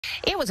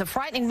It was a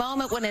frightening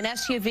moment when an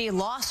SUV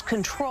lost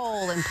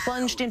control and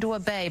plunged into a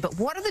bay. But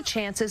what are the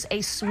chances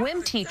a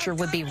swim teacher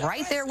would be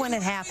right there when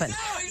it happened?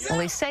 Well,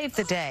 he saved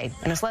the day.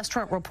 And as Les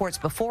Trent reports,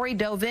 before he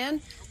dove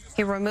in,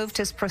 he removed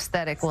his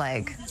prosthetic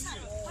leg.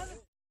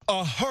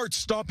 A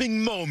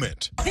heart-stopping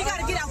moment. He got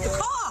to get out the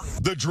car.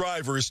 The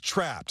driver is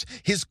trapped.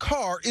 His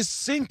car is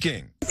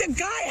sinking. The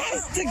guy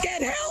has to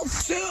get help,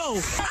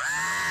 too.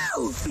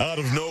 Ow! Out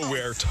of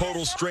nowhere,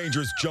 total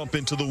strangers jump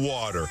into the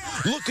water.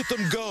 Look at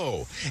them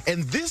go.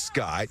 And this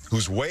guy,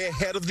 who's way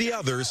ahead of the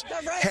others,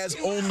 has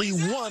only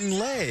one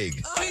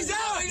leg. He's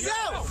out! He's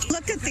out!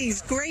 Look at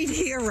these great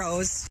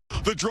heroes.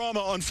 The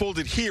drama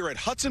unfolded here at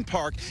Hudson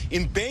Park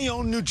in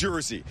Bayonne, New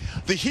Jersey.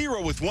 The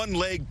hero with one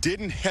leg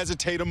didn't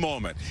hesitate a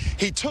moment.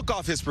 He took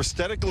off his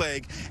prosthetic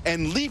leg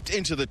and leaped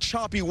into the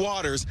choppy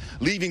waters,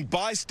 leaving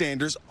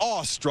bystanders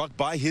awestruck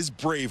by his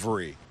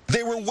bravery.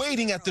 They were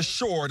waiting at the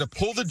shore to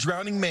pull the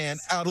drowning man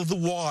out of the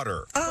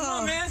water. Come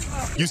on, man.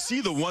 You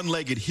see the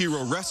one-legged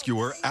hero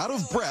rescuer out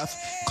of breath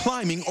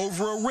climbing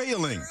over a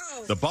railing.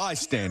 The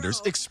bystanders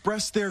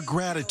express their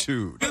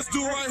gratitude. This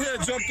dude right here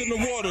jumped in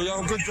the water,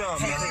 y'all. Good job,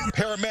 man.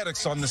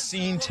 Paramedics on the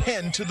scene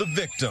tend to the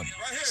victim,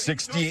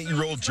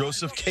 68-year-old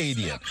Joseph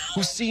Cadian,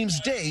 who seems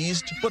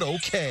dazed but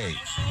okay.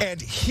 And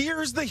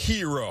here's the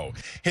hero.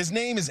 His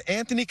name is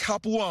Anthony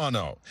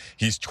Capuano.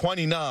 He's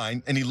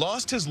 29, and he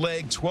lost his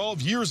leg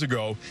 12 years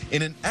ago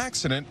in an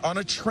accident on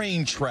a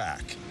train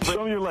track.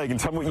 Show me your leg and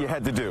tell me what you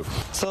had to do.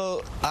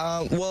 So,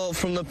 well,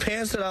 from the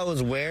pants that I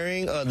was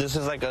wearing, this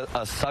is like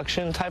a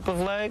suction type of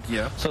leg.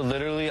 Yeah. So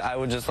literally, I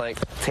would just like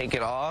take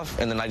it off,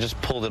 and then I just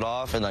pulled it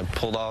off, and I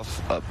pulled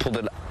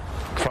it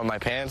from my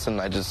pants, and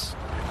I just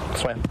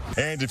swam.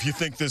 And if you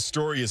think this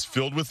story is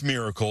filled with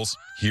miracles,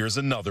 here's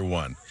another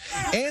one.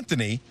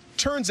 Anthony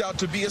turns out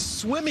to be a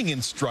swimming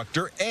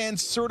instructor and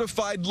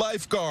certified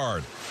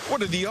lifeguard.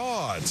 What are the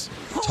odds?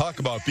 Talk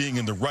about being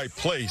in the right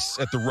place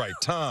at the right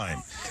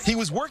time. He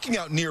was working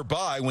out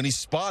nearby when he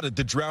spotted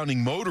the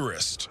drowning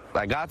motorist.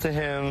 I got to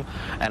him,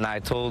 and I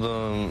told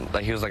him,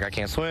 like, he was like, I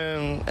can't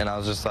swim, and I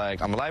was just like,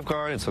 I'm a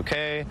lifeguard, it's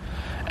okay.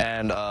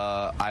 And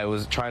I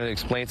was trying to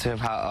explain to him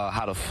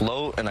how to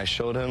float, and I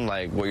showed him,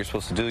 like, what you're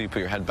supposed to do. You put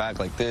your head back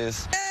like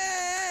this.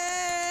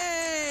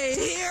 Hey,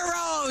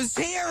 heroes,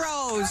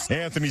 heroes.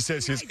 Anthony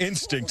says his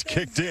instinct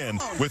kicked in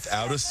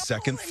without a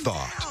second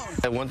thought.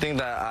 And one thing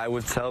that I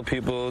would tell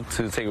people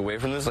to take away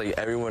from this, like,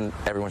 everyone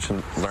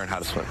should learn how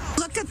to swim.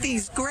 Look at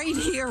these great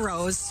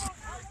heroes.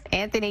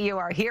 Anthony, you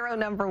are hero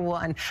number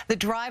one. The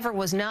driver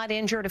was not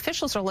injured.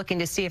 Officials are looking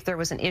to see if there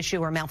was an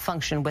issue or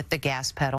malfunction with the gas pedal.